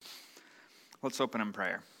Let's open in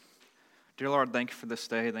prayer. Dear Lord, thank you for this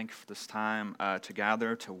day. Thank you for this time to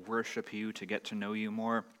gather, to worship you, to get to know you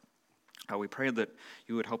more. We pray that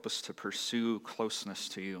you would help us to pursue closeness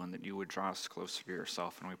to you and that you would draw us closer to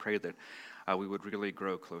yourself. And we pray that we would really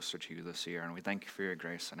grow closer to you this year. And we thank you for your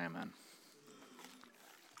grace, and amen.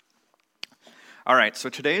 All right, so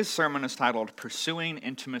today's sermon is titled Pursuing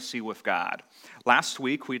Intimacy with God. Last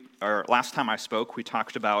time I spoke, we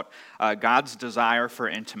talked about God's desire for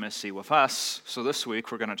intimacy with us. So this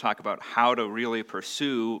week we're going to talk about how to really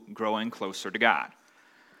pursue growing closer to God.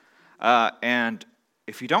 And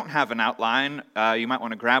if you don't have an outline, you might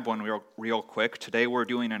want to grab one real quick. Today we're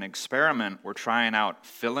doing an experiment. We're trying out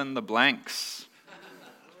fill in the blanks.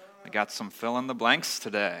 I got some fill in the blanks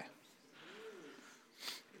today.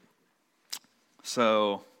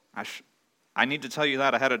 So I need to tell you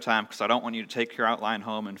that ahead of time because I don't want you to take your outline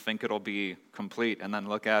home and think it'll be complete and then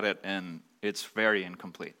look at it and it's very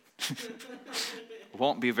incomplete. It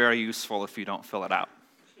won't be very useful if you don't fill it out.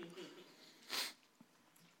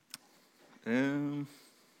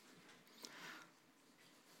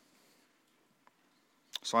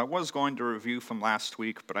 So I was going to review from last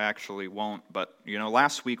week, but I actually won't. But,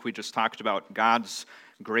 last week we just talked about God's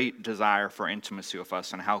great desire for intimacy with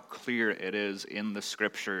us and how clear it is in the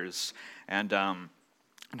Scriptures and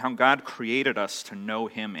how God created us to know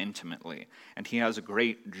Him intimately. And He has a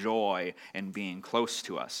great joy in being close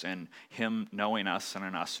to us and Him knowing us and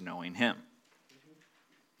in us knowing Him.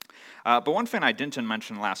 But one thing I didn't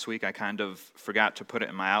mention last week, I kind of forgot to put it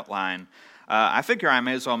in my outline. I figure I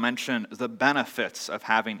may as well mention the benefits of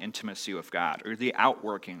having intimacy with God, or the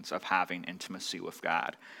outworkings of having intimacy with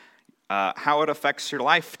God, how it affects your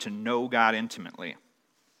life to know God intimately.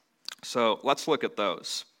 So let's look at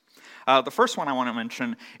those. The first one I want to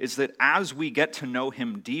mention is that as we get to know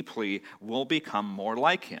Him deeply, we'll become more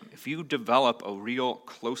like Him. If you develop a real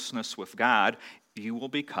closeness with God, you will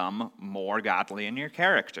become more godly in your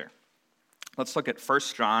character. Let's look at 1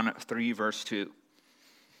 John 3, verse 2.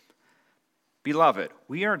 Beloved,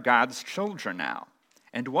 we are God's children now,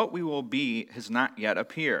 and what we will be has not yet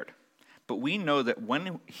appeared. But we know that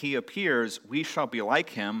when He appears, we shall be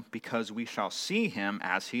like Him, because we shall see Him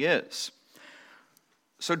as He is.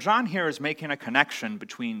 So John here is making a connection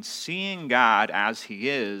between seeing God as He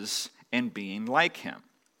is and being like Him.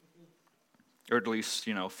 Or at least,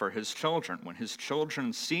 for His children. When His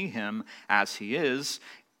children see Him as He is,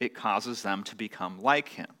 it causes them to become like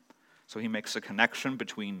Him. So he makes a connection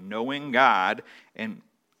between knowing God and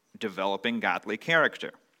developing godly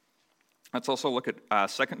character. Let's also look at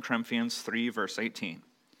 2 Corinthians 3, verse 18.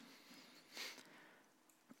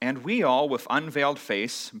 And we all, with unveiled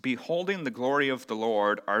face, beholding the glory of the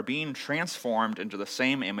Lord, are being transformed into the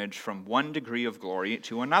same image from one degree of glory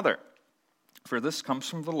to another. For this comes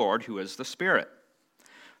from the Lord, who is the Spirit.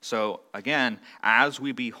 So again, as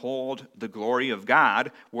we behold the glory of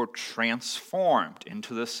God, we're transformed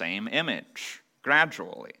into the same image,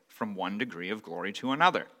 gradually, from one degree of glory to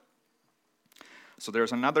another. So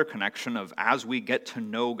there's another connection of as we get to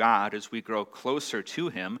know God, as we grow closer to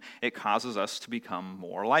Him, it causes us to become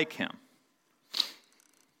more like Him.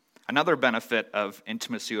 Another benefit of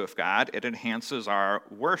intimacy with God, it enhances our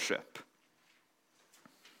worship.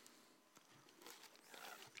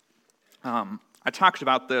 I talked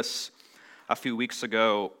about this a few weeks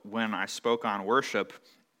ago when I spoke on worship,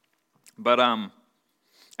 but and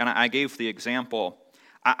I gave the example.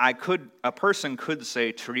 A person could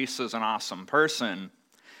say Teresa's an awesome person,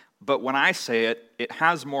 but when I say it, it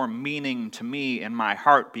has more meaning to me in my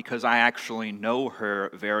heart because I actually know her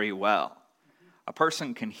very well. A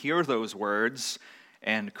person can hear those words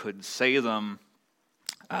and could say them,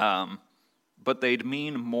 but they'd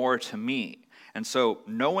mean more to me. And so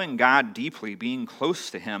knowing God deeply, being close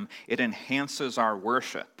to Him, it enhances our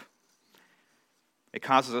worship. It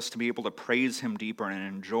causes us to be able to praise Him deeper and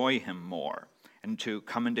enjoy Him more, and to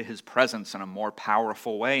come into His presence in a more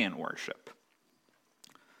powerful way in worship.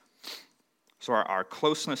 So our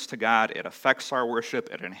closeness to God, it affects our worship,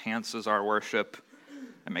 it enhances our worship,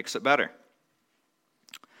 it makes it better.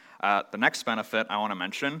 The next benefit I want to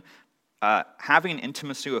mention, having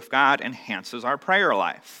intimacy with God enhances our prayer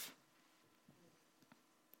life.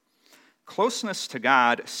 Closeness to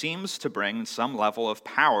God seems to bring some level of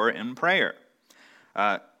power in prayer.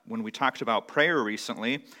 When we talked about prayer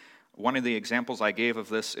recently, one of the examples I gave of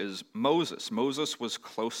this is Moses. Moses was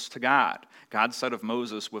close to God. God said of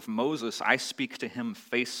Moses, with Moses I speak to him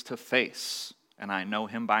face to face, and I know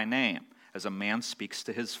him by name, as a man speaks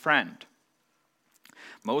to his friend.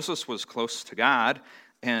 Moses was close to God,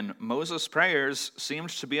 and Moses' prayers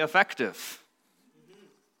seemed to be effective.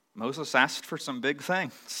 Moses asked for some big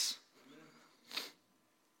things.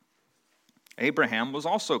 Abraham was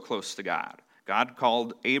also close to God. God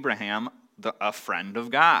called Abraham a friend of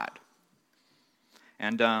God.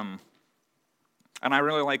 And I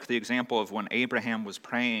really like the example of when Abraham was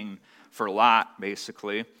praying for Lot,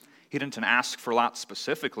 basically. He didn't ask for Lot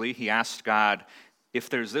specifically. He asked God, if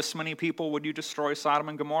there's this many people, would you destroy Sodom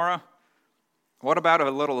and Gomorrah? What about a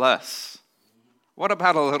little less? What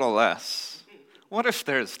about a little less? What if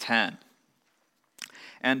there's 10?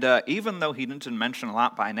 And even though he didn't mention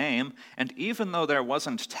Lot by name, and even though there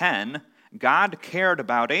wasn't 10, God cared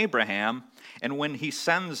about Abraham, and when he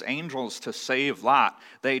sends angels to save Lot,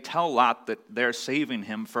 they tell Lot that they're saving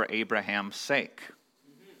him for Abraham's sake.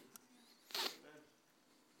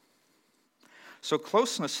 So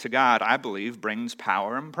closeness to God, I believe, brings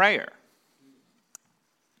power in prayer.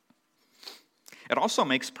 It also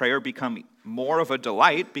makes prayer become more of a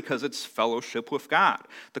delight because it's fellowship with God.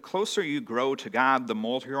 The closer you grow to God, the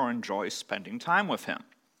more you'll enjoy spending time with him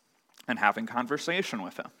and having conversation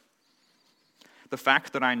with him. The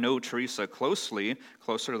fact that I know Teresa closely,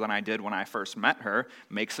 closer than I did when I first met her,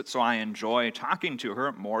 makes it so I enjoy talking to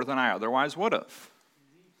her more than I otherwise would have.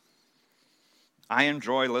 I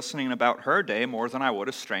enjoy listening about her day more than I would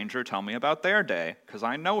a stranger tell me about their day, because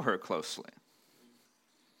I know her closely.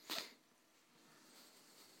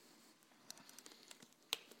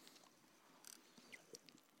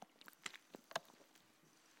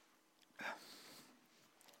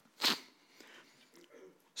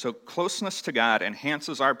 So closeness to God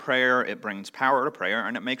enhances our prayer, it brings power to prayer,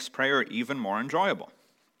 and it makes prayer even more enjoyable.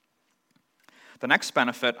 The next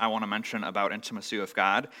benefit I want to mention about intimacy with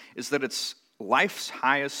God is that it's life's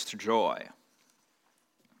highest joy.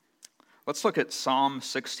 Let's look at Psalm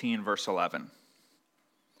 16, verse 11.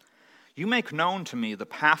 You make known to me the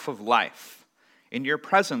path of life. In your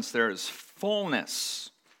presence there is fullness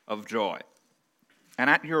of joy. And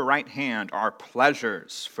at your right hand are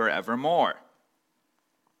pleasures forevermore.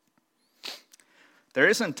 There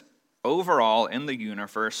isn't overall in the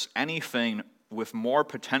universe anything with more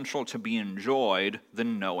potential to be enjoyed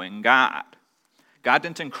than knowing God. God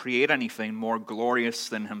didn't create anything more glorious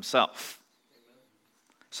than himself.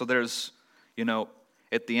 So there's,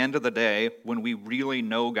 at the end of the day, when we really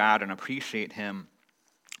know God and appreciate him,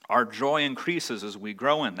 our joy increases as we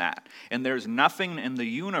grow in that. And there's nothing in the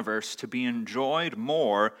universe to be enjoyed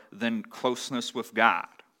more than closeness with God.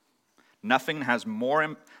 Nothing has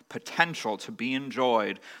more potential to be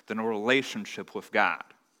enjoyed than a relationship with God.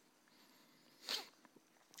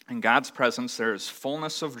 In God's presence, there is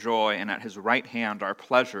fullness of joy, and at his right hand are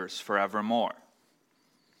pleasures forevermore.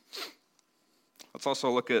 Let's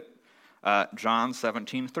also look at John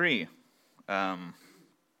 17:3.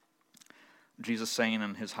 Jesus saying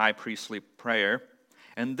in his high priestly prayer,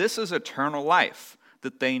 and this is eternal life,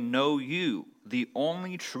 that they know you, the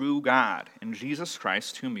only true God, and Jesus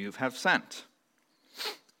Christ whom you have sent.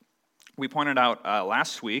 We pointed out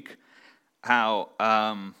last week how,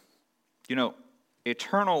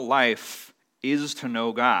 eternal life is to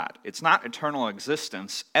know God. It's not eternal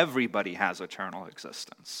existence. Everybody has eternal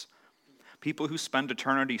existence. People who spend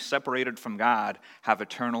eternity separated from God have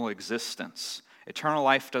eternal existence. Eternal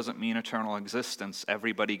life doesn't mean eternal existence.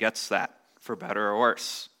 Everybody gets that, for better or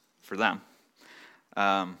worse, for them.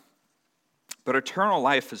 But eternal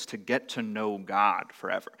life is to get to know God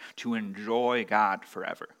forever, to enjoy God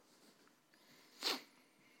forever.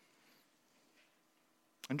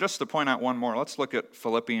 And just to point out one more, let's look at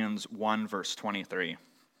Philippians 1, verse 23.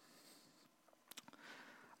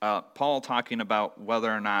 Paul talking about whether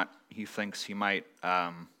or not he thinks he might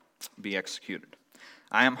be executed.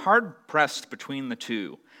 I am hard-pressed between the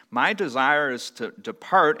two. My desire is to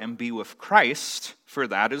depart and be with Christ, for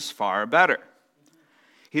that is far better.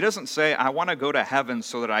 He doesn't say, I want to go to heaven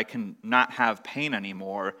so that I can not have pain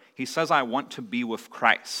anymore. He says, I want to be with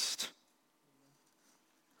Christ.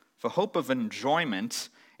 The hope of enjoyment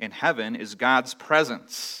in heaven is God's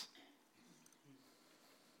presence.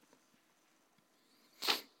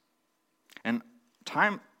 And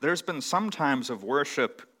there's been some times of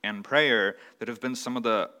worship and prayer that have been some of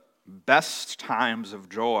the best times of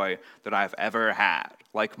joy that I've ever had,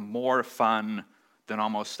 like more fun than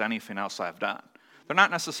almost anything else I've done. They're not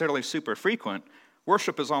necessarily super frequent.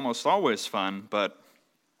 Worship is almost always fun, but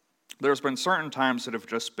there's been certain times that have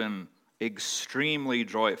just been extremely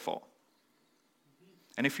joyful.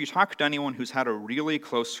 And if you talk to anyone who's had a really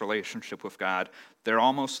close relationship with God, they'll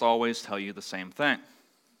almost always tell you the same thing.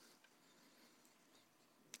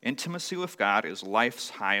 Intimacy with God is life's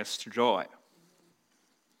highest joy.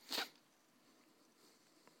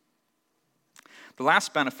 The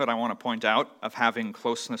last benefit I want to point out of having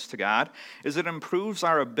closeness to God is it improves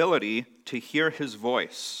our ability to hear his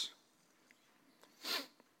voice.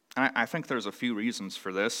 I think there's a few reasons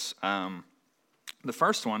for this. The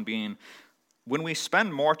first one being, when we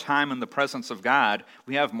spend more time in the presence of God,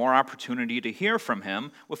 we have more opportunity to hear from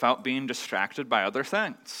him without being distracted by other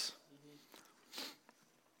things.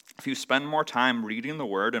 If you spend more time reading the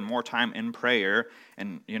Word and more time in prayer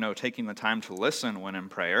and, taking the time to listen when in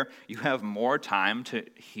prayer, you have more time to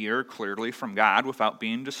hear clearly from God without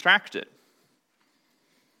being distracted.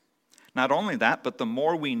 Not only that, but the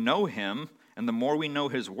more we know him and the more we know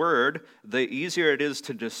his Word, the easier it is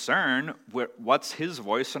to discern what's his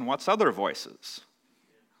voice and what's other voices.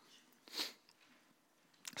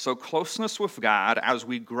 So closeness with God, as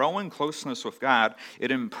we grow in closeness with God,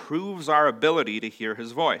 it improves our ability to hear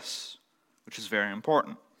his voice, which is very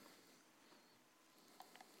important.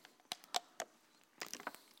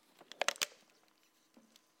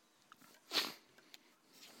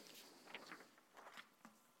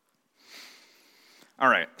 All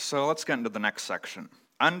right, so let's get into the next section,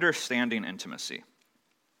 understanding intimacy.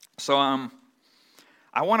 So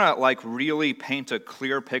I want to really paint a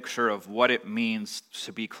clear picture of what it means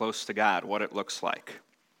to be close to God, what it looks like.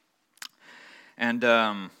 And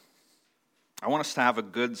I want us to have a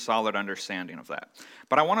good, solid understanding of that.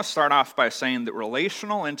 But I want to start off by saying that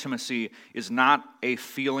relational intimacy is not a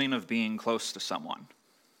feeling of being close to someone.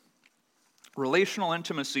 Relational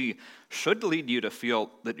intimacy should lead you to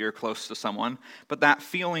feel that you're close to someone, but that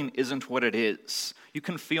feeling isn't what it is. You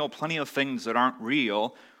can feel plenty of things that aren't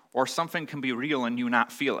real, or something can be real and you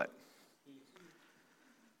not feel it.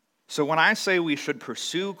 So when I say we should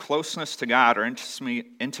pursue closeness to God or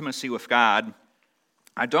intimacy with God,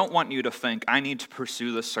 I don't want you to think I need to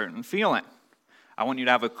pursue this certain feeling. I want you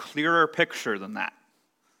to have a clearer picture than that.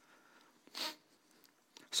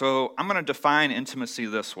 So I'm going to define intimacy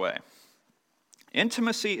this way.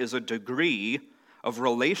 Intimacy is a degree of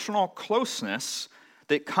relational closeness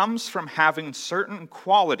that comes from having certain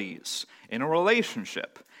qualities in a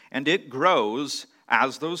relationship, and it grows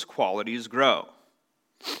as those qualities grow.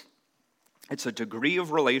 It's a degree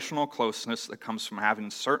of relational closeness that comes from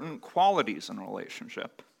having certain qualities in a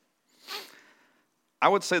relationship. I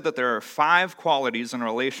would say that there are 5 qualities in a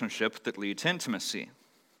relationship that lead to intimacy,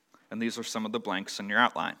 and these are some of the blanks in your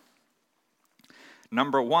outline.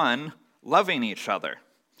 Number 1, loving each other.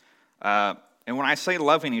 And when I say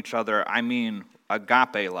loving each other, I mean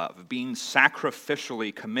agape love, being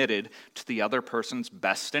sacrificially committed to the other person's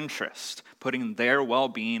best interest, putting their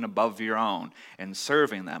well-being above your own, and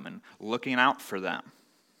serving them and looking out for them.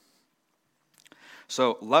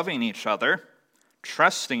 So loving each other,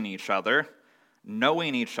 trusting each other,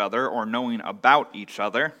 knowing each other or knowing about each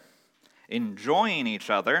other, enjoying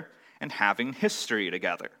each other, and having history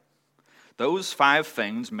together. Those 5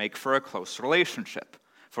 things make for a close relationship.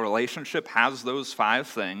 If a relationship has those 5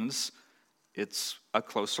 things, it's a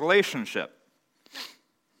close relationship.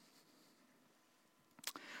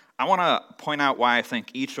 I want to point out why I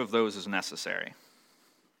think each of those is necessary.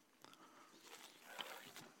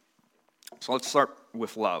 So let's start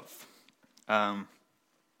with love.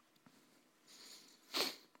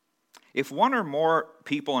 If one or more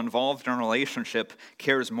people involved in a relationship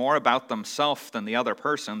cares more about themselves than the other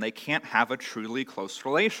person, they can't have a truly close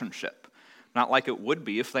relationship. Not like it would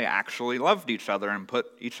be if they actually loved each other and put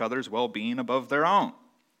each other's well-being above their own.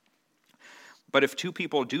 But if 2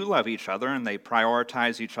 people do love each other and they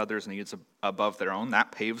prioritize each other's needs above their own,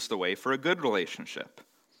 that paves the way for a good relationship.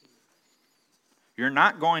 You're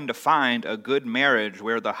not going to find a good marriage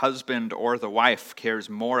where the husband or the wife cares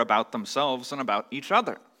more about themselves than about each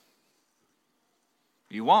other.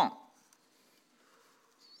 You won't.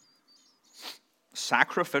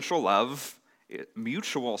 Sacrificial love,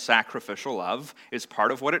 mutual sacrificial love, is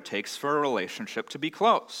part of what it takes for a relationship to be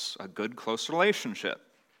close, a good, close relationship.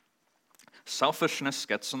 Selfishness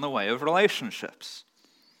gets in the way of relationships.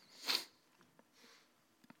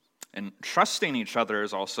 And trusting each other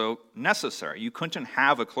is also necessary. You couldn't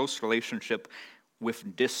have a close relationship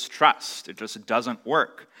with distrust. It just doesn't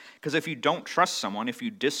work. Because if you don't trust someone, if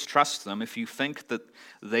you distrust them, if you think that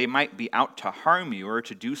they might be out to harm you or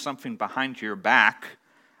to do something behind your back,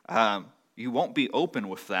 you won't be open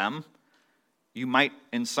with them. You might,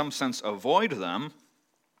 in some sense, avoid them.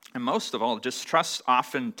 And most of all, distrust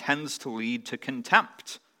often tends to lead to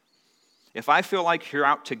contempt. If I feel like you're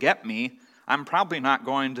out to get me, I'm probably not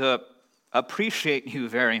going to appreciate you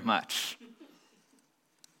very much.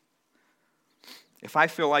 If I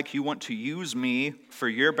feel like you want to use me for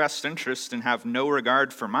your best interest and have no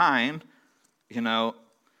regard for mine, I'm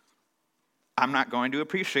not going to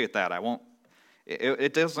appreciate that. I won't.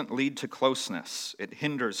 It doesn't lead to closeness. It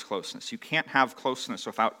hinders closeness. You can't have closeness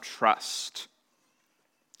without trust.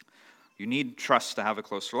 You need trust to have a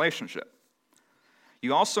close relationship.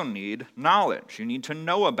 You also need knowledge. You need to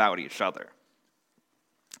know about each other.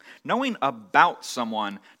 Knowing about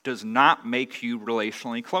someone does not make you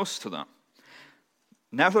relationally close to them.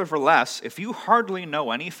 Nevertheless, if you hardly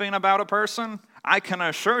know anything about a person, I can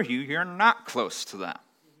assure you you're not close to them.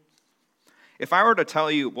 If I were to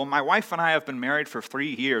tell you, well, my wife and I have been married for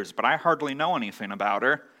 3 years, but I hardly know anything about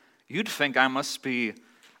her, you'd think I must be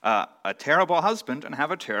a terrible husband and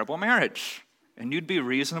have a terrible marriage. And you'd be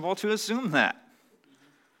reasonable to assume that.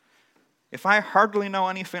 If I hardly know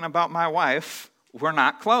anything about my wife, we're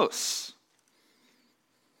not close.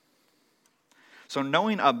 So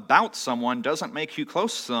knowing about someone doesn't make you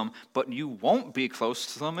close to them, but you won't be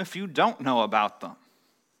close to them if you don't know about them.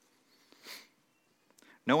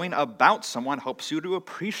 Knowing about someone helps you to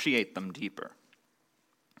appreciate them deeper.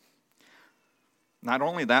 Not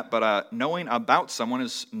only that, but knowing about someone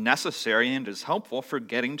is necessary and is helpful for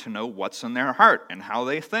getting to know what's in their heart and how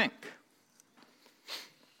they think.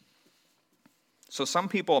 So some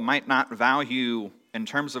people might not value, in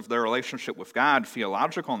terms of their relationship with God,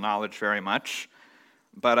 theological knowledge very much.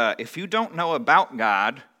 But if you don't know about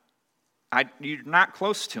God, you're not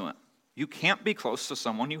close to him. You can't be close to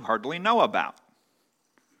someone you hardly know about.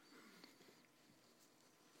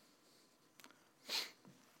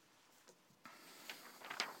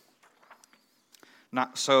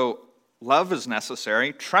 So love is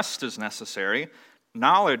necessary, trust is necessary,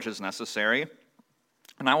 knowledge is necessary,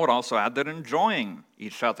 and I would also add that enjoying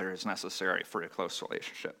each other is necessary for a close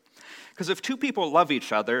relationship. Because if two people love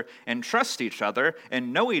each other and trust each other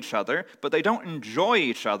and know each other, but they don't enjoy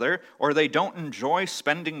each other or they don't enjoy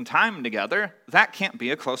spending time together, that can't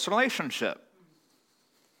be a close relationship.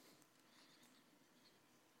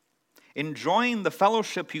 Enjoying the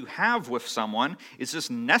fellowship you have with someone is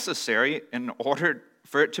just necessary in order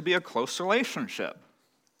for it to be a close relationship.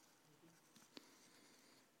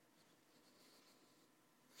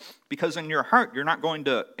 Because in your heart, you're not going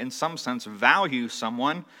to, in some sense, value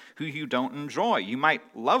someone who you don't enjoy. You might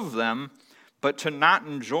love them, but to not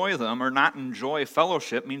enjoy them or not enjoy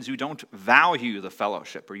fellowship means you don't value the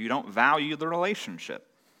fellowship or you don't value the relationship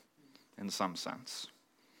in some sense.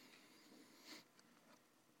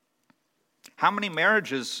 How many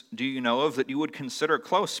marriages do you know of that you would consider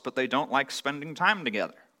close, but they don't like spending time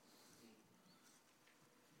together?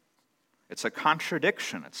 It's a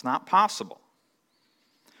contradiction. It's not possible.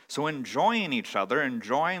 So enjoying each other,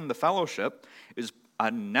 enjoying the fellowship, is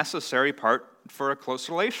a necessary part for a close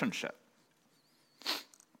relationship.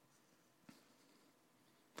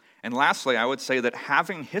 And lastly, I would say that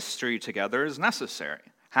having history together is necessary,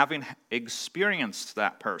 having experienced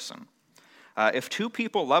that person. If two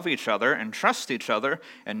people love each other and trust each other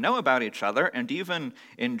and know about each other and even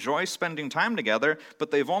enjoy spending time together,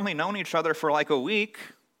 but they've only known each other for like a week,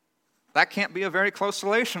 that can't be a very close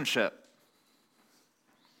relationship.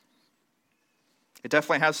 It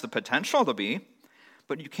definitely has the potential to be,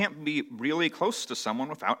 but you can't be really close to someone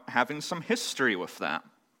without having some history with that,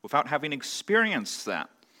 without having experienced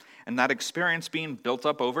that, and that experience being built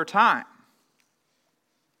up over time.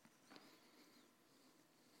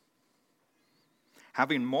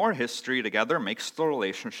 Having more history together makes the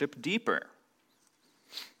relationship deeper.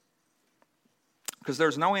 Because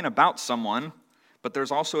there's knowing about someone, but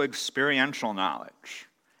there's also experiential knowledge.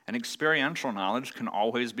 And experiential knowledge can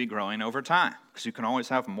always be growing over time, because you can always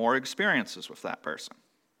have more experiences with that person.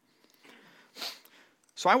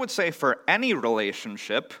 So I would say for any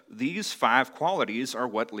relationship, these 5 qualities are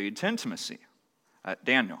what lead to intimacy.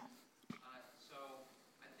 Daniel. So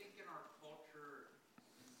I think in our culture,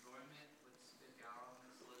 enjoyment would stick out on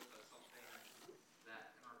this list as something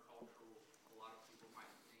that in our culture, a lot of people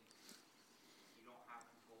might think you don't have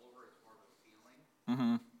control over. It's more of a feeling.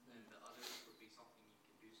 Mm-hmm. And the others would be something you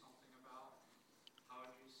can do something about. How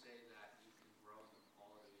would you say that you can grow the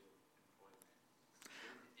quality of enjoyment?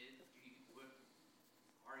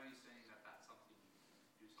 Are you saying that that's something you can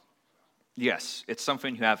do something about? Yes, it's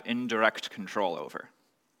something you have indirect control over.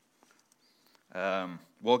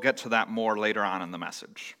 We'll get to that more later on in the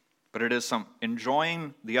message. But it is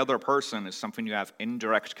enjoying the other person is something you have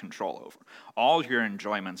indirect control over. All your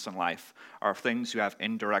enjoyments in life are things you have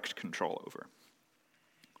indirect control over.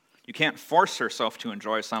 You can't force yourself to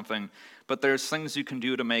enjoy something, but there's things you can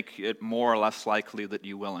do to make it more or less likely that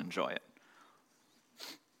you will enjoy it.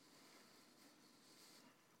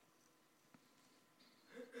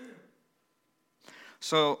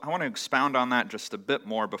 So I want to expound on that just a bit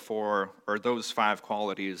more or those 5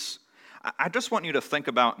 qualities. I just want you to think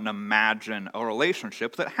about and imagine a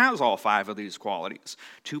relationship that has all 5 of these qualities.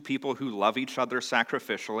 2 people who love each other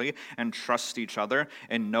sacrificially and trust each other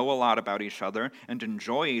and know a lot about each other and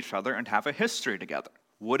enjoy each other and have a history together.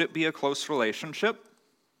 Would it be a close relationship?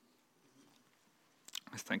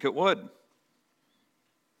 I think it would.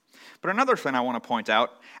 But another thing I want to point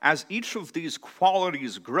out, as each of these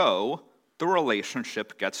qualities grow, the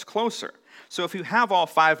relationship gets closer. So if you have all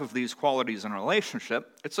 5 of these qualities in a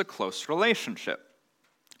relationship, it's a close relationship.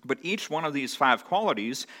 But each one of these 5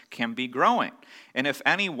 qualities can be growing. And if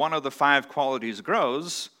any one of the 5 qualities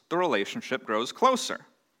grows, the relationship grows closer.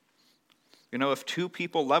 You know, if 2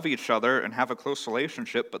 people love each other and have a close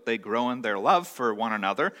relationship, but they grow in their love for one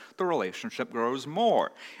another, the relationship grows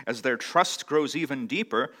more. As their trust grows even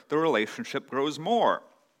deeper, the relationship grows more.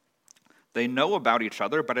 They know about each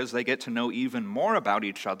other, but as they get to know even more about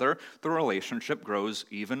each other, the relationship grows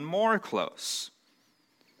even more close.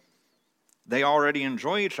 They already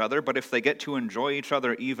enjoy each other, but if they get to enjoy each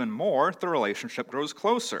other even more, the relationship grows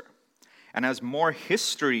closer. And as more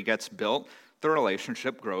history gets built, the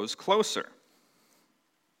relationship grows closer.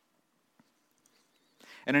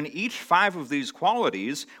 And in each 5 of these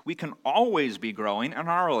qualities, we can always be growing in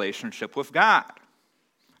our relationship with God.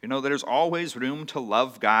 You know, there's always room to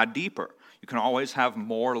love God deeper. You can always have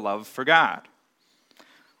more love for God.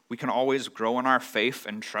 We can always grow in our faith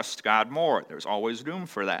and trust God more. There's always room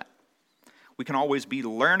for that. We can always be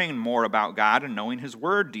learning more about God and knowing His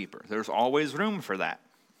Word deeper. There's always room for that.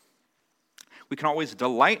 We can always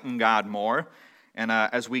delight in God more, and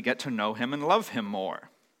as we get to know Him and love Him more.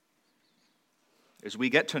 As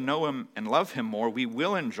we get to know Him and love Him more, we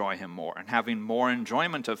will enjoy Him more, and having more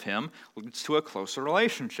enjoyment of Him leads to a closer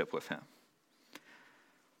relationship with Him.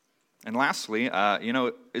 And lastly,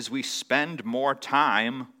 as we spend more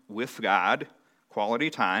time with God, quality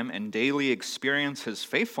time, and daily experience His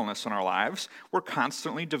faithfulness in our lives, we're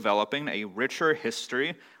constantly developing a richer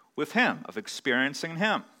history with Him, of experiencing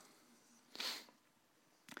Him.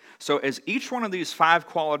 So as each one of these 5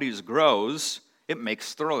 qualities grows, it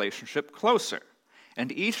makes the relationship closer.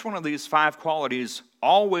 And each one of these 5 qualities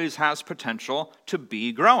always has potential to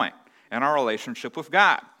be growing in our relationship with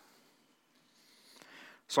God.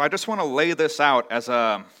 So I just want to lay this out as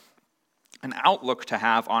an outlook to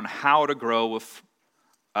have on how to grow with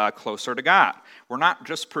closer to God. We're not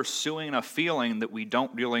just pursuing a feeling that we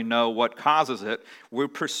don't really know what causes it. We're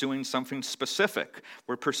pursuing something specific.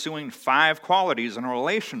 We're pursuing 5 qualities in a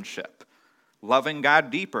relationship. Loving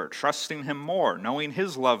God deeper, trusting Him more, knowing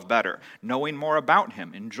His love better, knowing more about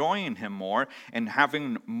Him, enjoying Him more, and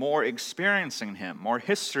having more experiencing Him, more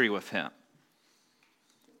history with Him.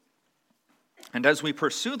 And as we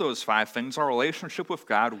pursue those 5 things, our relationship with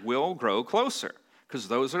God will grow closer, because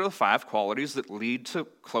those are the 5 qualities that lead to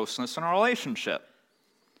closeness in our relationship.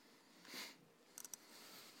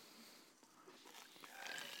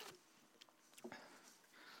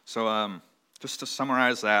 So just to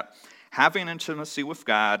summarize that, having intimacy with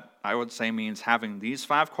God, I would say, means having these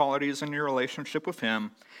 5 qualities in your relationship with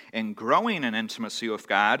Him, and growing in intimacy with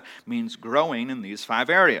God means growing in these 5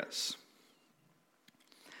 areas.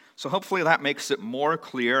 So hopefully that makes it more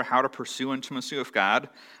clear how to pursue intimacy with God,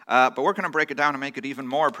 but we're going to break it down and make it even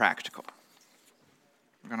more practical.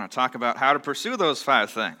 We're going to talk about how to pursue those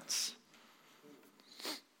 5 things.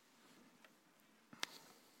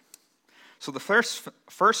 So the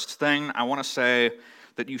first thing I want to say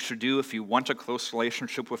that you should do if you want a close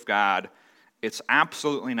relationship with God, it's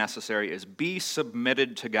absolutely necessary, is be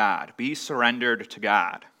submitted to God. Be surrendered to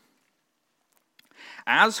God.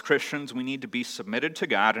 As Christians, we need to be submitted to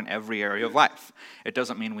God in every area of life. It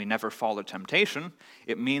doesn't mean we never fall to temptation.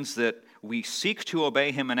 It means that we seek to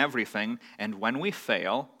obey Him in everything, and when we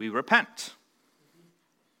fail, we repent.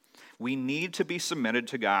 We need to be submitted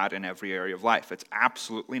to God in every area of life. It's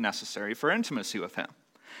absolutely necessary for intimacy with Him.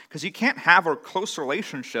 Because you can't have a close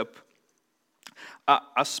relationship.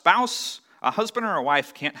 A spouse, a husband or a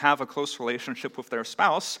wife can't have a close relationship with their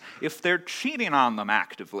spouse if they're cheating on them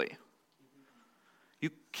actively. You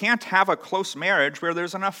can't have a close marriage where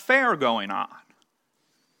there's an affair going on.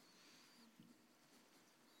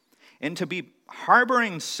 And to be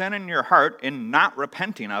harboring sin in your heart and not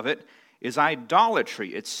repenting of it is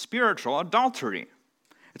idolatry. It's spiritual adultery.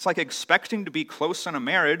 It's like expecting to be close in a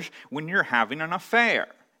marriage when you're having an affair.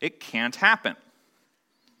 It can't happen.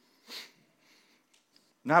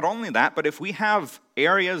 Not only that, but if we have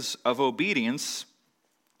areas of obedience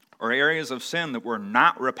or areas of sin that we're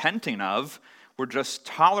not repenting of, we're just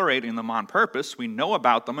tolerating them on purpose, we know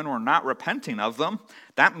about them and we're not repenting of them,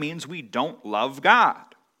 that means we don't love God.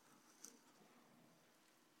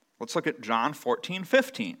 Let's look at John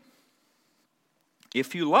 14:15.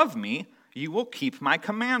 If you love me, you will keep my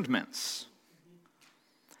commandments.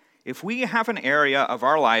 If we have an area of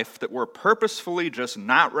our life that we're purposefully just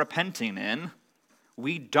not repenting in,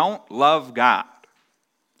 we don't love God.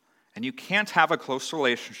 And you can't have a close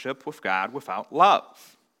relationship with God without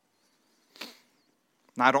love.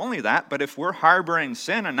 Not only that, but if we're harboring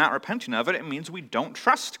sin and not repenting of it, it means we don't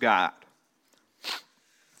trust God.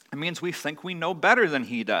 It means we think we know better than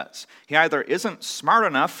he does. He either isn't smart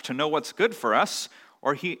enough to know what's good for us,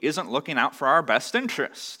 or he isn't looking out for our best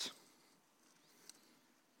interest.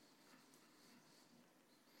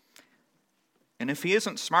 And if he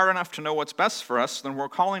isn't smart enough to know what's best for us, then we're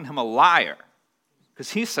calling him a liar,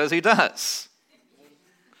 because he says he does.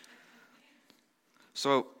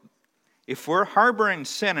 So, if we're harboring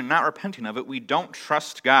sin and not repenting of it, we don't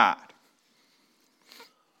trust God.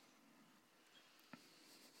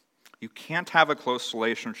 You can't have a close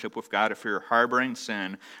relationship with God if you're harboring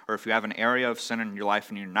sin, or if you have an area of sin in your life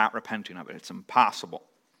and you're not repenting of it. It's impossible.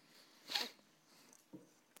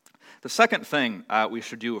 The second thing we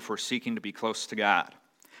should do if we're seeking to be close to God: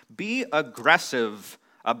 be aggressive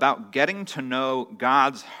about getting to know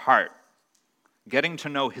God's heart, getting to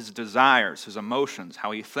know his desires, his emotions, how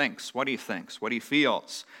he thinks, what he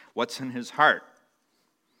feels, what's in his heart.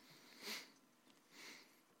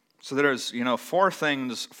 So there's,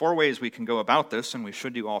 4 ways we can go about this, and we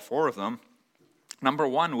should do all 4 of them. Number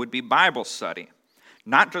 1 would be Bible study.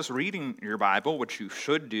 Not just reading your Bible, which you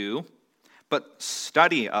should do, but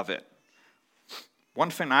study of it.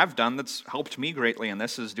 One thing I've done that's helped me greatly in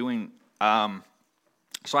this is doing,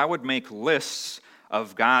 so I would make lists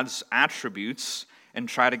of God's attributes and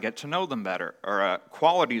try to get to know them better, or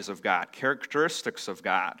qualities of God, characteristics of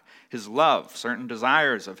God, his love, certain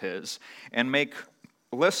desires of his, and make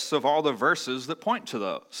lists of all the verses that point to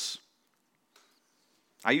those.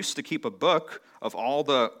 I used to keep a book of all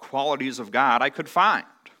the qualities of God I could find.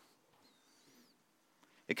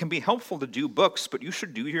 It can be helpful to do books, but you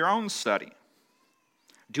should do your own study.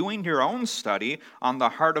 Doing your own study on the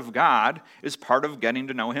heart of God is part of getting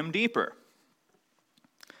to know him deeper.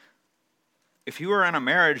 If you were in a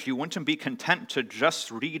marriage, you wouldn't be content to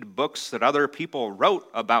just read books that other people wrote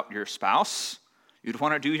about your spouse. You'd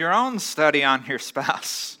want to do your own study on your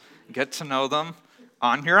spouse. Get to know them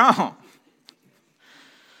on your own.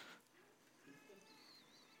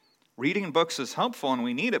 Reading books is helpful and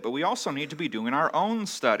we need it, but we also need to be doing our own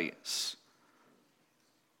studies.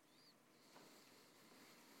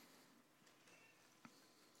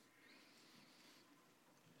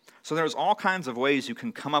 So there's all kinds of ways you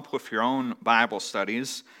can come up with your own Bible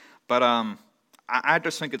studies, but I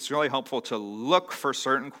just think it's really helpful to look for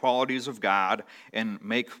certain qualities of God and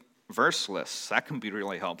make verse lists. That can be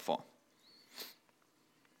really helpful.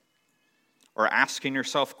 Or asking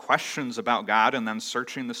yourself questions about God and then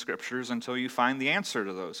searching the scriptures until you find the answer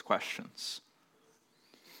to those questions.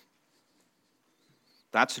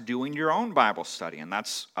 That's doing your own Bible study, and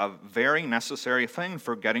that's a very necessary thing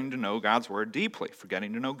for getting to know God's Word deeply, for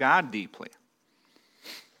getting to know God deeply.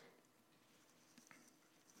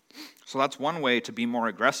 So that's one way to be more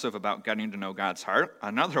aggressive about getting to know God's heart.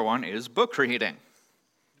 Another one is book reading.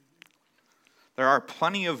 There are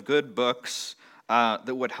plenty of good books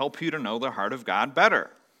that would help you to know the heart of God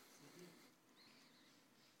better.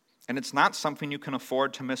 And it's not something you can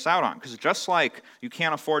afford to miss out on, because just like you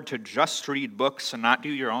can't afford to just read books and not do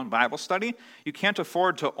your own Bible study, you can't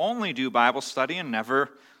afford to only do Bible study and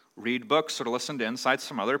never read books or listen to insights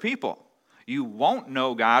from other people. You won't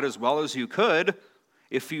know God as well as you could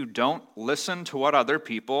if you don't listen to what other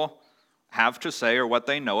people have to say or what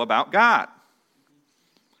they know about God.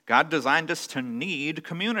 God designed us to need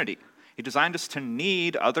community. He designed us to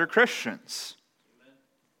need other Christians. Amen.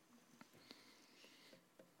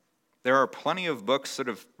 There are plenty of books that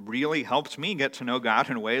have really helped me get to know God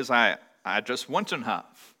in ways I just wouldn't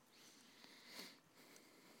have.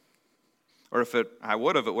 Or if I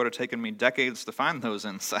would have, it would have taken me decades to find those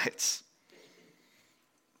insights.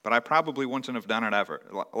 But I probably wouldn't have done it ever.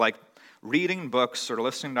 Like, reading books or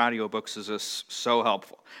listening to audiobooks is just so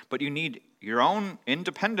helpful. But you need your own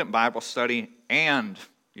independent Bible study and,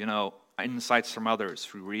 insights from others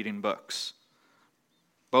through reading books.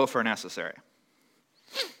 Both are necessary.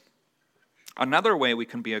 Another way we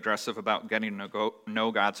can be aggressive about getting to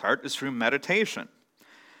know God's heart is through meditation.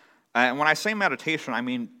 And when I say meditation, I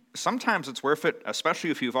mean sometimes it's worth it,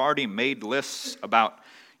 especially if you've already made lists about,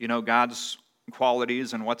 God's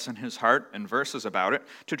qualities and what's in his heart and verses about it,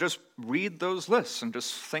 to just read those lists and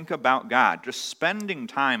just think about God. Just spending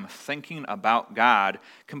time thinking about God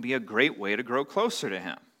can be a great way to grow closer to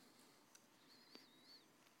him.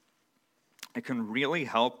 It can really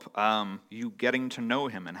help you getting to know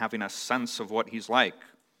him and having a sense of what he's like.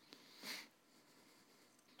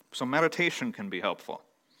 So meditation can be helpful.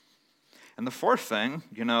 And the fourth thing,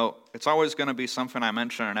 it's always going to be something I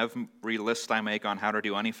mention in every list I make on how to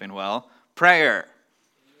do anything well: prayer.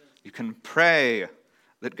 You can pray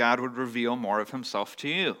that God would reveal more of himself to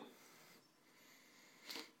you.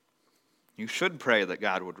 You should pray that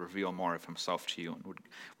God would reveal more of himself to you and would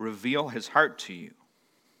reveal his heart to you.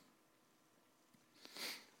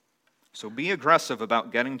 So be aggressive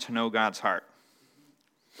about getting to know God's heart.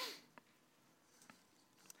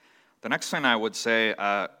 The next thing I would say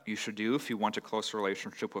you should do if you want a close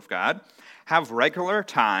relationship with God, have regular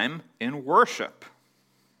time in worship.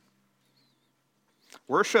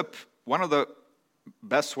 Worship, one of the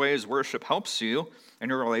best ways worship helps you in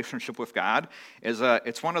your relationship with God is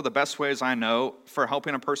it's one of the best ways I know for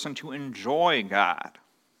helping a person to enjoy God.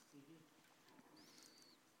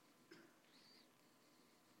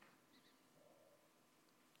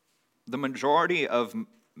 The majority of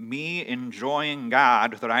me enjoying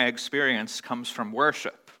God that I experience comes from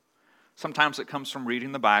worship. Sometimes it comes from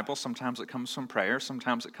reading the Bible, sometimes it comes from prayer,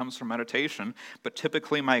 sometimes it comes from meditation, but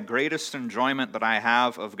typically my greatest enjoyment that I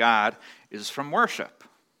have of God is from worship.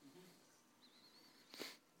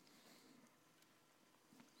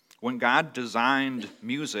 When God designed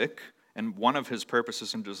music, and one of his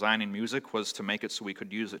purposes in designing music was to make it so we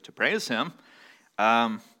could use it to praise him,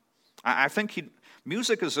 I think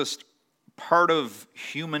music is just part of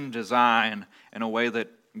human design in a way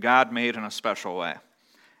that God made in a special way.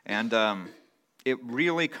 And it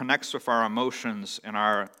really connects with our emotions and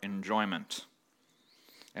our enjoyment.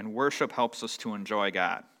 And worship helps us to enjoy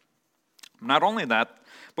God. Not only that,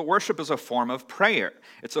 but worship is a form of prayer.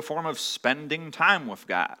 It's a form of spending time with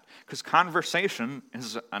God. Because conversation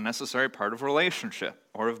is a necessary part of relationship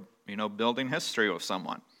or of, building history with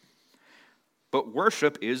someone. But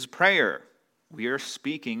worship is prayer. We are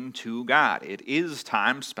speaking to God. It is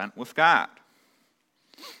time spent with God.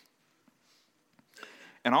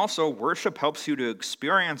 And also, worship helps you to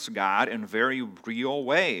experience God in very real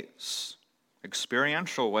ways,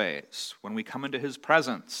 experiential ways, when we come into his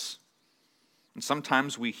presence. And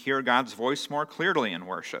sometimes we hear God's voice more clearly in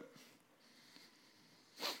worship.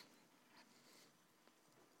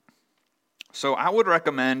 So I would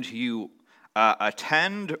recommend you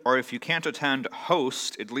attend, or if you can't attend,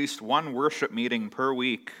 host at least one worship meeting per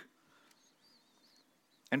week.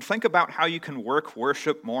 And think about how you can work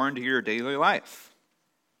worship more into your daily life.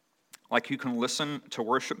 Like you can listen to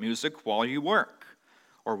worship music while you work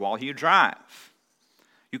or while you drive.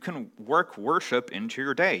 You can work worship into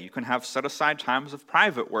your day. You can have set-aside times of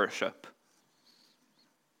private worship.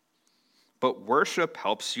 But worship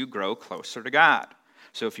helps you grow closer to God.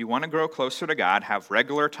 So if you want to grow closer to God, have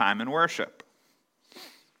regular time in worship.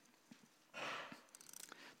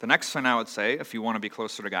 The next thing I would say, if you want to be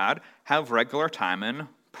closer to God, have regular time in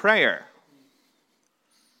prayer.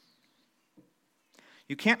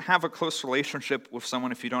 You can't have a close relationship with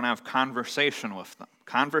someone if you don't have conversation with them.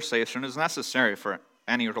 Conversation is necessary for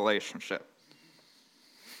any relationship.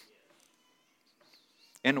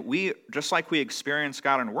 And just like we experience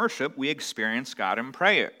God in worship, we experience God in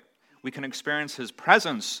prayer. We can experience his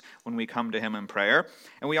presence when we come to him in prayer,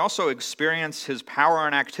 and we also experience his power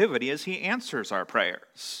and activity as he answers our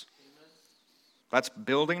prayers. That's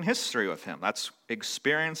building history with him. That's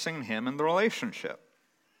experiencing him in the relationship.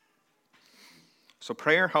 So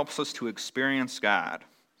prayer helps us to experience God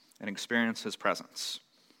and experience his presence.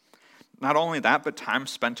 Not only that, but time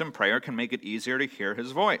spent in prayer can make it easier to hear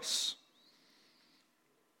his voice.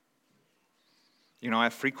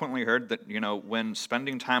 I've frequently heard that, when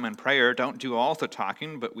spending time in prayer, don't do all the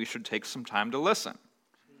talking, but we should take some time to listen.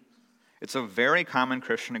 It's a very common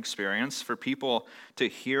Christian experience for people to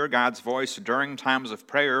hear God's voice during times of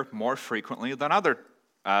prayer more frequently than other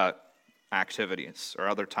activities or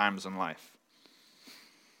other times in life.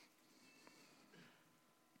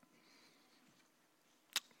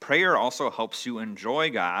 Prayer also helps you enjoy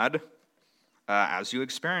God as you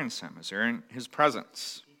experience him, as you're in his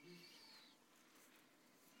presence.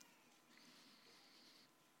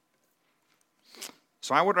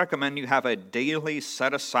 So I would recommend you have a daily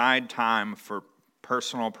set-aside time for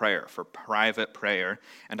personal prayer, for private prayer,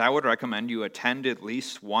 and I would recommend you attend at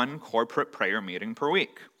least one corporate prayer meeting per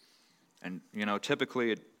week. And,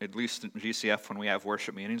 typically, at least at GCF, when we have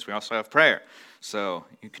worship meetings, we also have prayer. So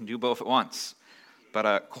you can do both at once.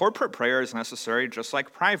 But corporate prayer is necessary just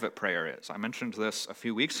like private prayer is. I mentioned this a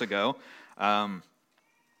few weeks ago.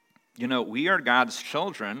 We are God's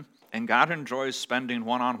children, and God enjoys spending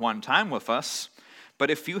one-on-one time with us. But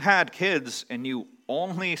if you had kids and you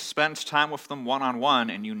only spent time with them one-on-one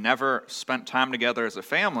and you never spent time together as a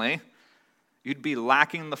family, you'd be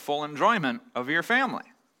lacking the full enjoyment of your family.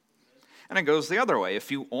 And it goes the other way. If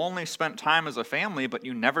you only spent time as a family but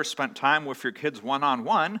you never spent time with your kids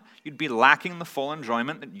one-on-one, you'd be lacking the full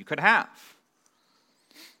enjoyment that you could have.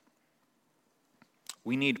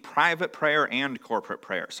 We need private prayer and corporate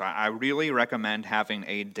prayer. So I really recommend having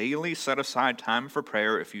a daily set-aside time for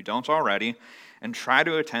prayer if you don't already, and try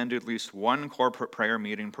to attend at least one corporate prayer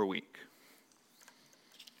meeting per week.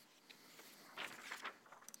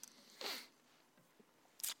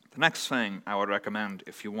 The next thing I would recommend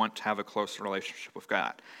if you want to have a close relationship with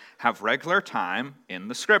God, have regular time in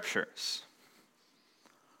the Scriptures.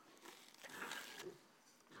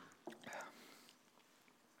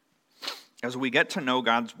 As we get to know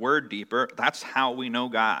God's Word deeper, that's how we know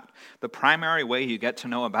God. The primary way you get to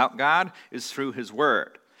know about God is through His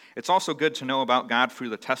Word. It's also good to know about God through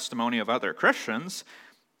the testimony of other Christians,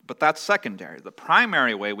 but that's secondary. The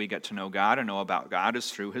primary way we get to know God and know about God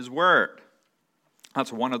is through His Word.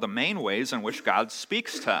 That's one of the main ways in which God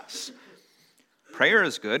speaks to us. Prayer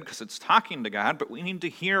is good because it's talking to God, but we need to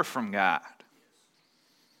hear from God.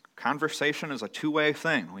 Conversation is a two-way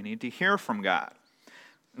thing. We need to hear from God.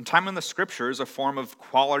 And time in the Scripture is a form of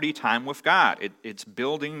quality time with God. It's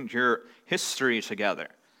building your history together.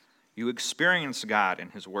 You experience God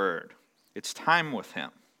in His Word. It's time with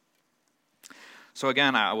Him. So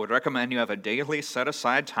again, I would recommend you have a daily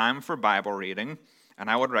set-aside time for Bible reading, and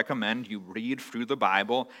I would recommend you read through the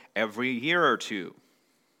Bible every year or two.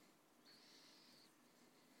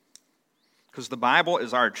 Because the Bible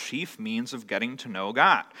is our chief means of getting to know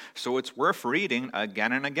God. So it's worth reading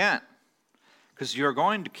again and again. Because you're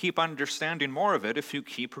going to keep understanding more of it if you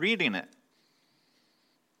keep reading it.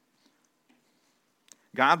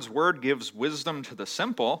 God's Word gives wisdom to the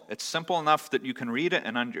simple. It's simple enough that you can read it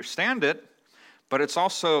and understand it, but it's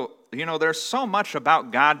also, there's so much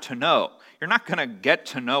about God to know. You're not going to get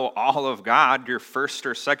to know all of God your first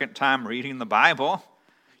or second time reading the Bible.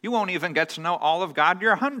 You won't even get to know all of God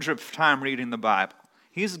your 100th time reading the Bible.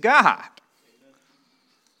 He's God.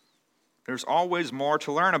 There's always more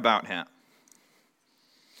to learn about Him.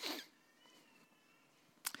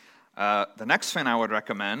 The next thing I would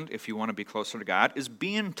recommend, if you want to be closer to God, is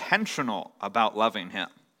be intentional about loving Him.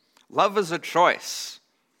 Love is a choice.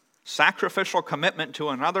 Sacrificial commitment to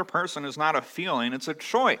another person is not a feeling, it's a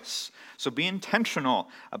choice. So be intentional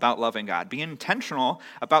about loving God. Be intentional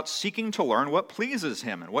about seeking to learn what pleases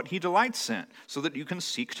Him and what He delights in, so that you can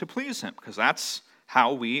seek to please Him, because that's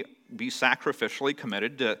how we be sacrificially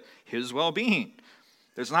committed to His well-being.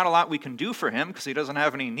 There's not a lot we can do for Him because He doesn't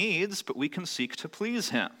have any needs, but we can seek to please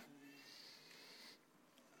Him.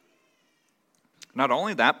 Not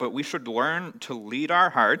only that, but we should learn to lead our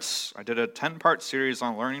hearts. I did a 10-part series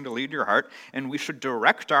on learning to lead your heart, and we should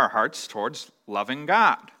direct our hearts towards loving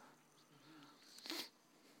God.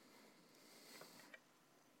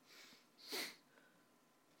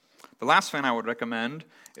 The last thing I would recommend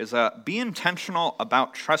is be intentional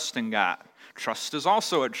about trusting God. Trust is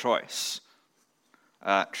also a choice.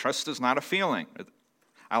 Trust is not a feeling.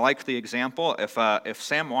 I like the example, if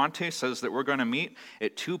Sam Wante says that we're going to meet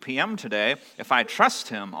at 2 p.m. today, if I trust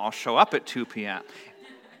him, I'll show up at 2 p.m.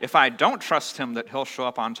 If I don't trust him that he'll show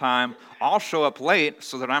up on time, I'll show up late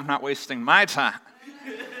so that I'm not wasting my time.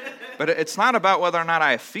 But it's not about whether or not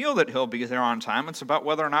I feel that he'll be there on time, it's about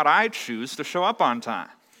whether or not I choose to show up on time.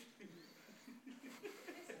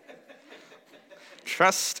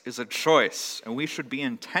 Trust is a choice, and we should be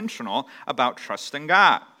intentional about trusting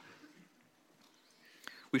God.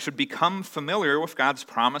 We should become familiar with God's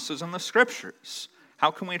promises in the Scriptures.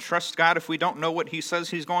 How can we trust God if we don't know what He says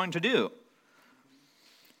He's going to do?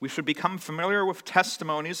 We should become familiar with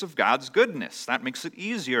testimonies of God's goodness. That makes it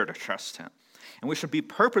easier to trust Him. And we should be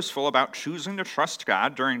purposeful about choosing to trust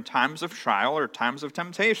God during times of trial or times of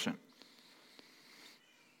temptation.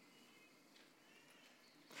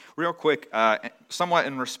 Real quick, somewhat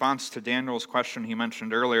in response to Daniel's question he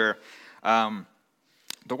mentioned earlier,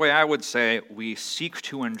 the way I would say we seek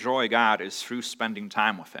to enjoy God is through spending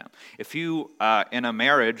time with Him. If you, in a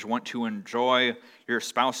marriage, want to enjoy your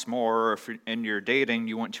spouse more, or if in your dating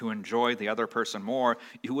you want to enjoy the other person more,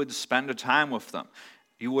 you would spend a time with them.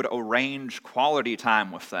 You would arrange quality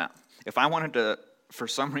time with them. If I wanted to, for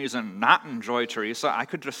some reason, not enjoy Teresa, I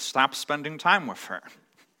could just stop spending time with her.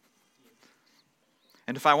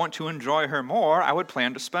 And if I want to enjoy her more, I would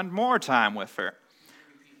plan to spend more time with her.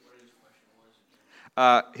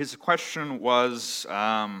 His question was,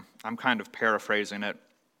 I'm kind of paraphrasing it,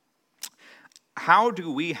 how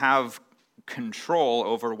do we have control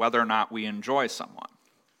over whether or not we enjoy someone?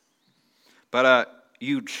 But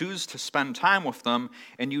you choose to spend time with them,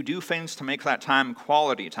 and you do things to make that time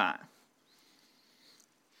quality time.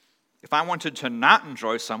 If I wanted to not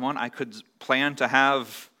enjoy someone, I could plan to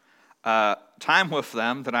have time with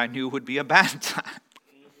them that I knew would be a bad time.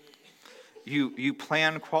 You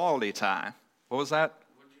plan quality time. What was that?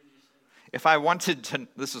 If I wanted to,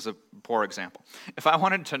 this is a poor example. If I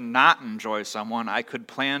wanted to not enjoy someone, I could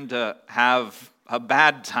plan to have a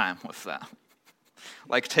bad time with them.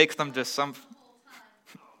 Like take them to some...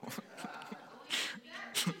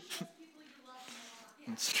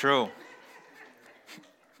 It's true.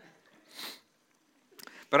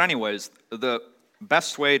 But anyways, the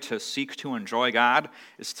best way to seek to enjoy God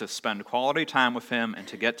is to spend quality time with him and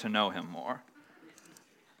to get to know him more.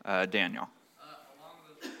 Daniel. Along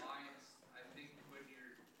those lines, I think when you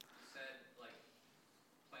said, like,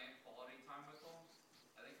 playing quality time with them,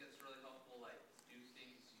 I think it's really helpful, like, do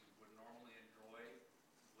things you would normally enjoy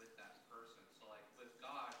with that person. So, like, with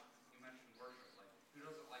God, you mentioned worship. Like, who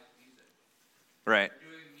doesn't like music? Right. If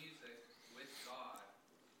you're doing music with God,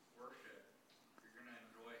 worship, you're going to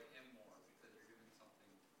enjoy him more because you're doing something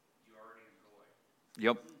you already enjoy.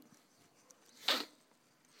 Yep.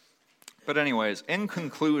 But anyways, in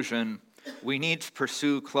conclusion, we need to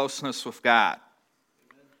pursue closeness with God.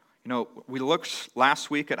 You know, we looked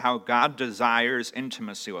last week at how God desires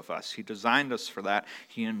intimacy with us. He designed us for that.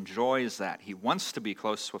 He enjoys that. He wants to be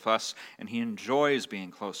close with us, and he enjoys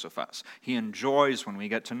being close with us. He enjoys when we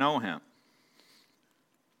get to know him.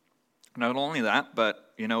 Not only that,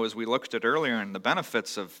 but, you know, as we looked at earlier in the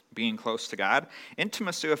benefits of being close to God,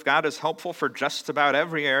 intimacy with God is helpful for just about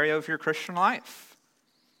every area of your Christian life.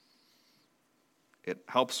 It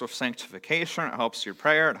helps with sanctification, it helps your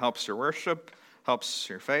prayer, it helps your worship, helps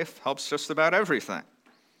your faith, helps just about everything.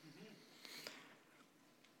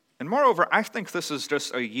 And moreover, I think this is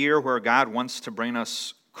just a year where God wants to bring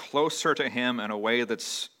us closer to him in a way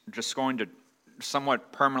that's just going to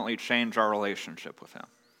somewhat permanently change our relationship with him.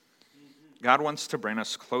 God wants to bring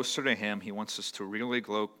us closer to him. He wants us to really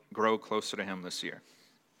grow closer to him this year.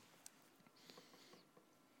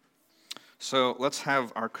 So let's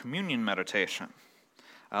have our communion meditation.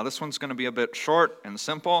 This one's going to be a bit short and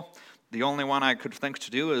simple. The only one I could think to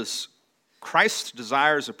do is Christ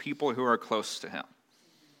desires a people who are close to him.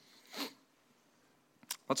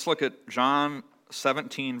 Let's look at John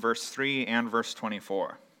 17, verse 3 and verse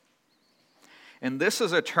 24. And this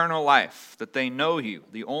is eternal life, that they know you,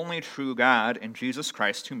 the only true God, and Jesus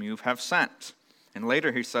Christ whom you have sent. And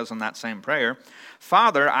later he says in that same prayer,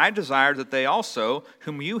 Father, I desire that they also,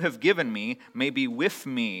 whom you have given me, may be with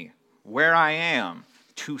me where I am,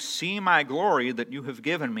 to see my glory that you have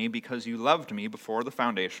given me because you loved me before the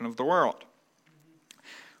foundation of the world.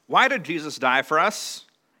 Why did Jesus die for us?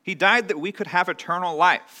 He died that we could have eternal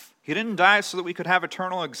life. He didn't die so that we could have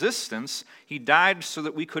eternal existence. He died so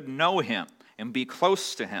that we could know him and be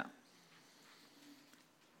close to him.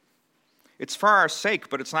 It's for our sake,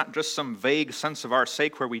 but it's not just some vague sense of our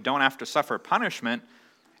sake where we don't have to suffer punishment.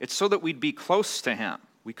 It's so that we'd be close to him.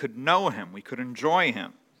 We could know him. We could enjoy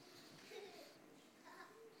him.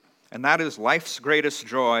 And that is life's greatest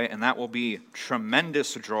joy, and that will be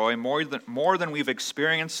tremendous joy, more than we've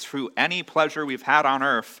experienced through any pleasure we've had on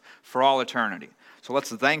earth for all eternity. So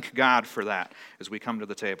let's thank God for that as we come to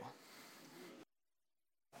the table.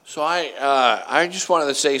 So I just wanted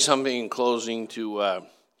to say something in closing to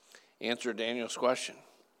answer Daniel's question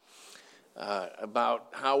about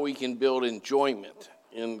how we can build enjoyment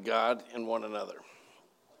in God and one another.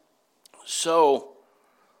 So,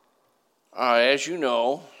 as you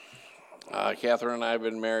know, Catherine and I have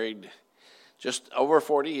been married just over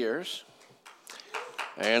 40 years,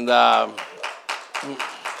 and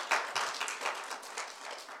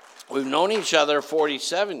we've known each other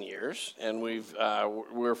 47 years, and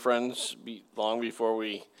we're friends long before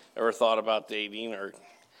we ever thought about dating or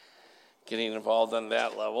getting involved on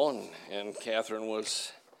that level. And Catherine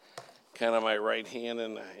was kind of my right hand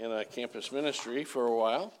in a campus ministry for a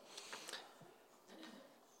while.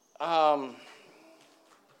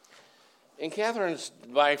 And Catherine's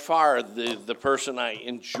by far the person I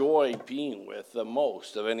enjoy being with the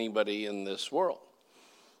most of anybody in this world.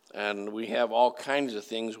 And we have all kinds of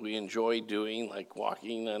things we enjoy doing, like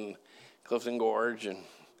walking on Clifton Gorge and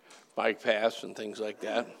bike paths and things like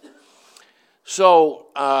that. So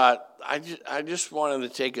I just wanted to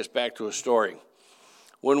take us back to a story.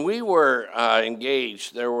 When we were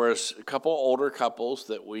engaged, there was a couple older couples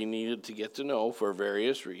that we needed to get to know for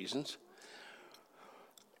various reasons.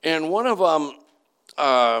 And one of them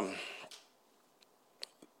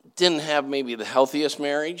didn't have maybe the healthiest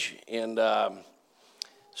marriage, and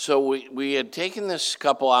so we had taken this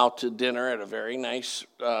couple out to dinner at a very nice,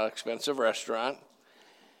 expensive restaurant.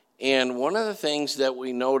 And one of the things that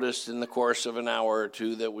we noticed in the course of an hour or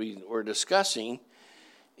two that we were discussing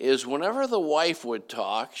is whenever the wife would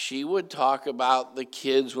talk, she would talk about the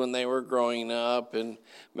kids when they were growing up and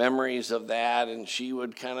memories of that, and she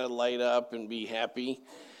would kind of light up and be happy.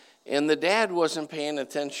 And the dad wasn't paying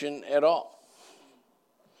attention at all.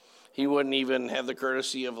 He wouldn't even have the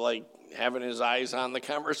courtesy of like having his eyes on the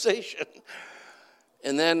conversation.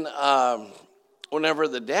 And then whenever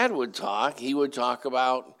the dad would talk, he would talk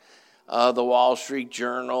about the Wall Street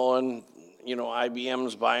Journal and,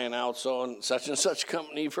 IBM's buying out and such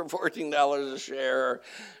company for $14 a share,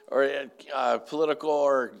 or political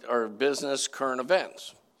or business current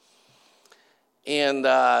events. And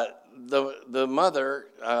the mother,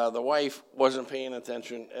 the wife, wasn't paying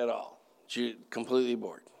attention at all. She completely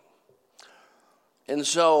bored. And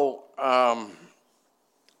so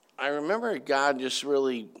I remember God just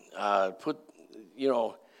really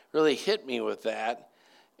really hit me with that.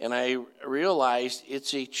 And I realized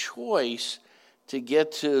it's a choice to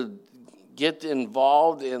get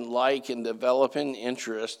involved in, and develop an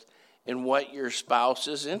interest in what your spouse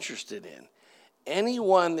is interested in.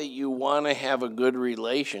 Anyone that you want to have a good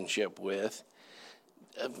relationship with,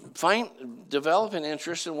 develop an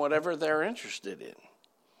interest in whatever they're interested in.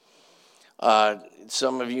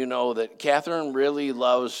 Some of you know that Catherine really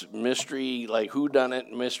loves mystery, like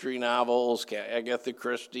whodunit mystery novels, Agatha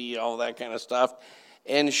Christie, all that kind of stuff,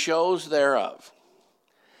 and shows thereof.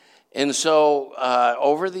 And so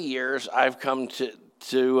over the years, I've come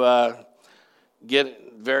to get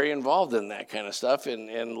very involved in that kind of stuff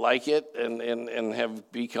and like it and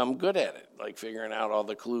have become good at it, like figuring out all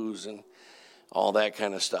the clues and all that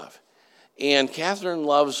kind of stuff. And Catherine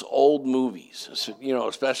loves old movies,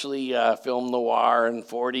 especially film noir and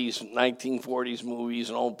 1940s movies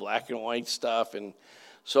and old black and white stuff and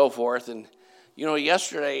so forth. And,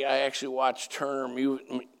 yesterday I actually watched Turner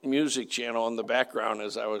Music Channel in the background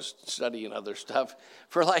as I was studying other stuff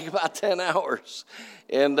for like about 10 hours.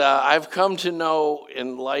 And I've come to know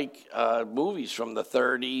and like movies from the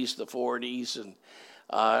 30s, the 40s, and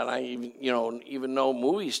I even know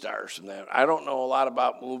movie stars from that. I don't know a lot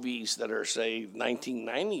about movies that are, say,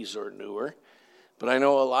 1990s or newer, but I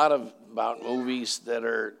know a lot about movies that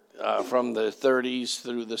are from the 30s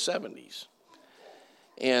through the 70s.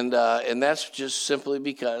 And that's just simply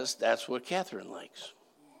because that's what Catherine likes.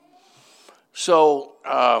 So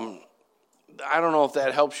I don't know if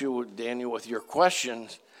that helps you, Daniel, with your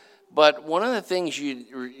questions, but one of the things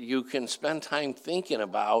you can spend time thinking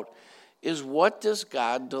about is, what does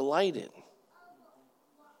God delight in?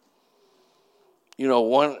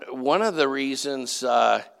 One of the reasons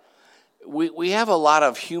we have a lot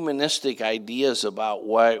of humanistic ideas about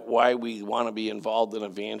why we want to be involved in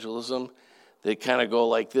evangelism. They kind of go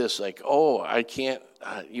like this, like, I can't,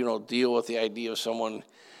 deal with the idea of someone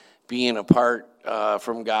being apart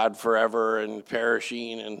from God forever and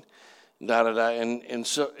perishing and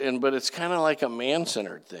but it's kind of like a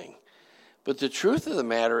man-centered thing. But the truth of the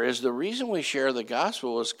matter is, the reason we share the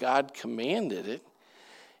gospel is God commanded it,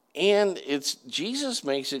 and Jesus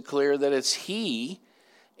makes it clear that it's He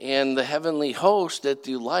and the heavenly host that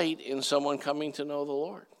delight in someone coming to know the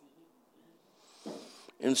Lord.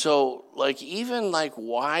 And so, even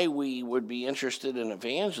why we would be interested in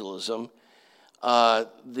evangelism,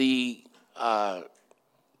 the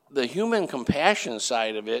human compassion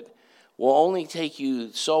side of it will only take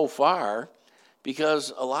you so far,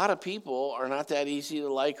 because a lot of people are not that easy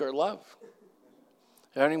to like or love.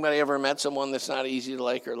 Have anybody ever met someone that's not easy to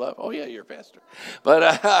like or love? Oh, yeah, you're a pastor.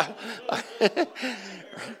 But,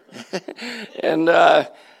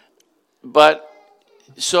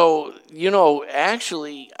 so,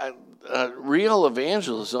 actually, real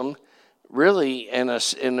evangelism really,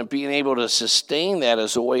 and being able to sustain that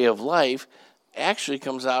as a way of life, actually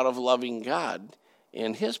comes out of loving God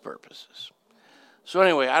and His purposes. So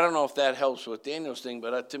anyway, I don't know if that helps with Daniel's thing,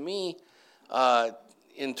 but to me,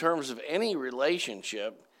 in terms of any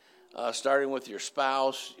relationship, starting with your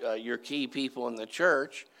spouse, your key people in the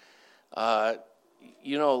church, learn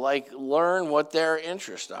what their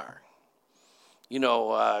interests are.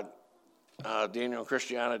 Daniel and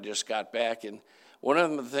Christiana just got back, and one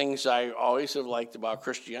of the things I always have liked about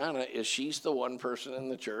Christiana is she's the one person in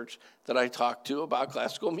the church that I talk to about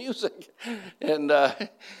classical music. And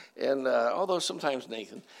although sometimes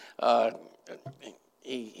Nathan,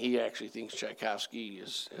 he actually thinks Tchaikovsky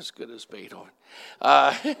is as good as Beethoven.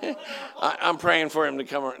 I'm praying for him to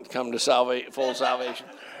come to full salvation.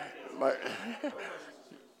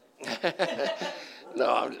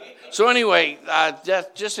 No. So anyway,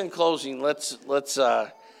 just in closing, let's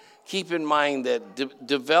keep in mind that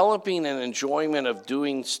developing an enjoyment of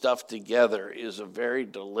doing stuff together is a very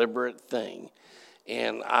deliberate thing.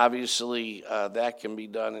 And obviously, that can be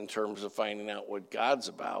done in terms of finding out what God's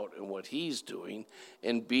about and what He's doing.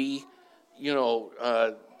 And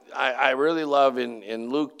I really love in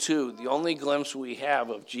Luke 2, the only glimpse we have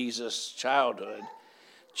of Jesus' childhood,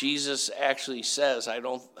 Jesus actually says, I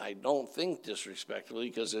don't think disrespectfully,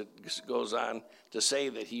 because it goes on to say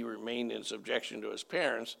that he remained in subjection to his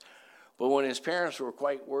parents. But when his parents were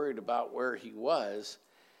quite worried about where he was,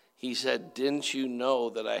 he said, didn't you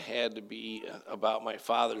know that I had to be about my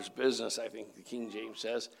Father's business? I think the King James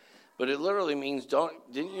says. But it literally means,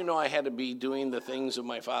 didn't you know I had to be doing the things of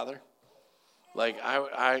my Father? Like,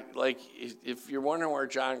 if you're wondering where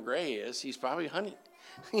John Gray is, he's probably hunting.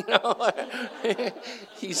 You know,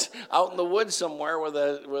 he's out in the woods somewhere with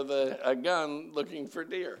a gun looking for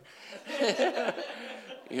deer.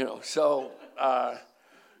 You know, so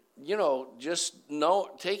just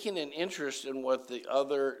taking an interest in what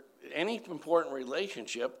any important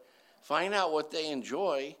relationship, find out what they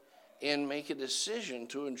enjoy, and make a decision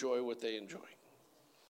to enjoy what they enjoy.